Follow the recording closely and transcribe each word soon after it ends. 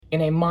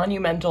in a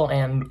monumental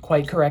and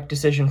quite correct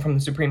decision from the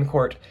Supreme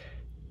Court,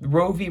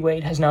 Roe v.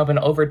 Wade has now been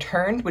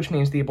overturned, which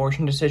means the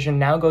abortion decision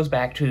now goes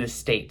back to the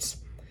states.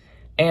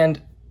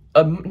 And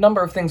a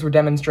number of things were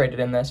demonstrated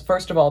in this.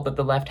 First of all, that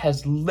the left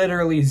has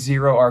literally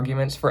zero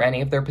arguments for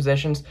any of their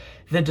positions.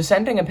 The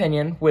dissenting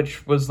opinion,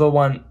 which was the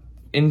one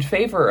in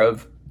favor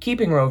of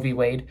keeping Roe v.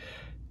 Wade,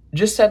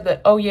 just said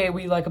that, oh yeah,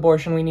 we like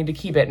abortion, we need to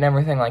keep it, and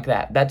everything like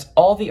that. That's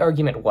all the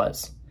argument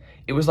was.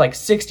 It was like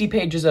 60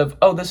 pages of,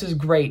 oh, this is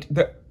great.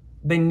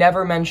 They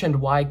never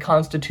mentioned why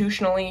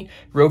constitutionally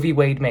Roe v.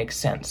 Wade makes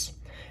sense.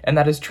 And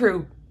that is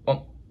true.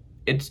 Well,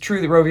 it's true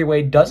that Roe v.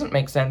 Wade doesn't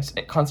make sense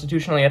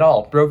constitutionally at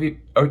all.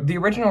 The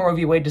original Roe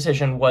v. Wade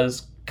decision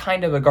was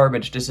kind of a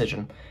garbage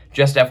decision,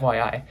 just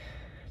FYI.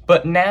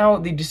 But now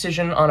the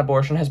decision on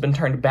abortion has been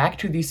turned back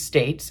to the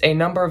states. A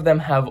number of them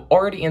have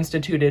already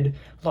instituted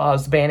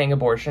laws banning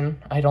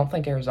abortion. I don't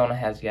think Arizona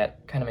has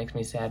yet. Kind of makes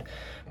me sad.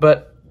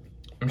 But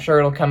I'm sure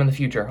it'll come in the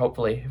future,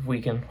 hopefully, if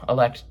we can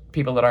elect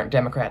people that aren't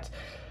Democrats.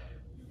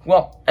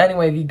 Well,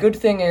 anyway, the good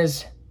thing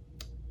is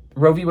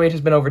Roe v. Wade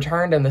has been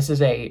overturned, and this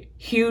is a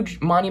huge,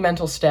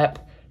 monumental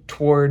step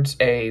towards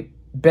a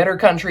better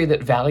country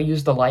that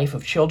values the life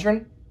of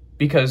children,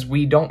 because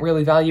we don't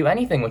really value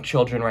anything with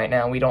children right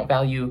now. We don't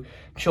value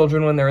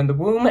children when they're in the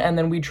womb, and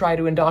then we try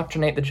to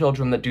indoctrinate the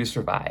children that do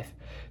survive.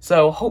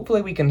 So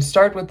hopefully we can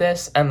start with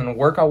this and then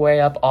work our way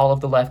up all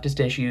of the leftist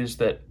issues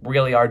that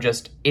really are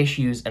just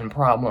issues and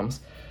problems.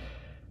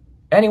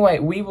 Anyway,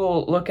 we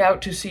will look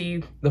out to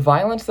see the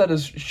violence that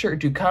is sure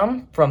to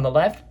come from the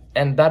left,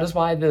 and that is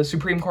why the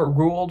Supreme Court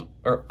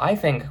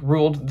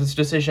ruled this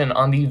decision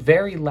on the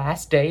very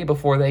last day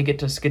before they get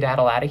to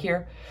skedaddle out of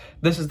here.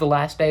 This is the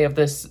last day of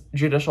this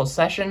judicial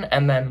session,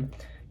 and then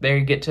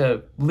they get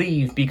to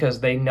leave because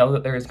they know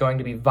that there is going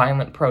to be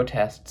violent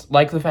protests,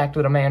 like the fact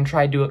that a man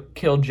tried to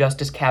kill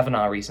Justice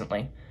Kavanaugh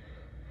recently.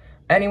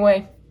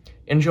 Anyway,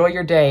 enjoy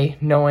your day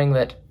knowing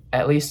that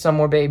at least some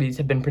more babies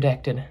have been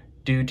protected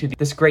due to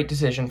this great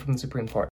decision from the Supreme Court.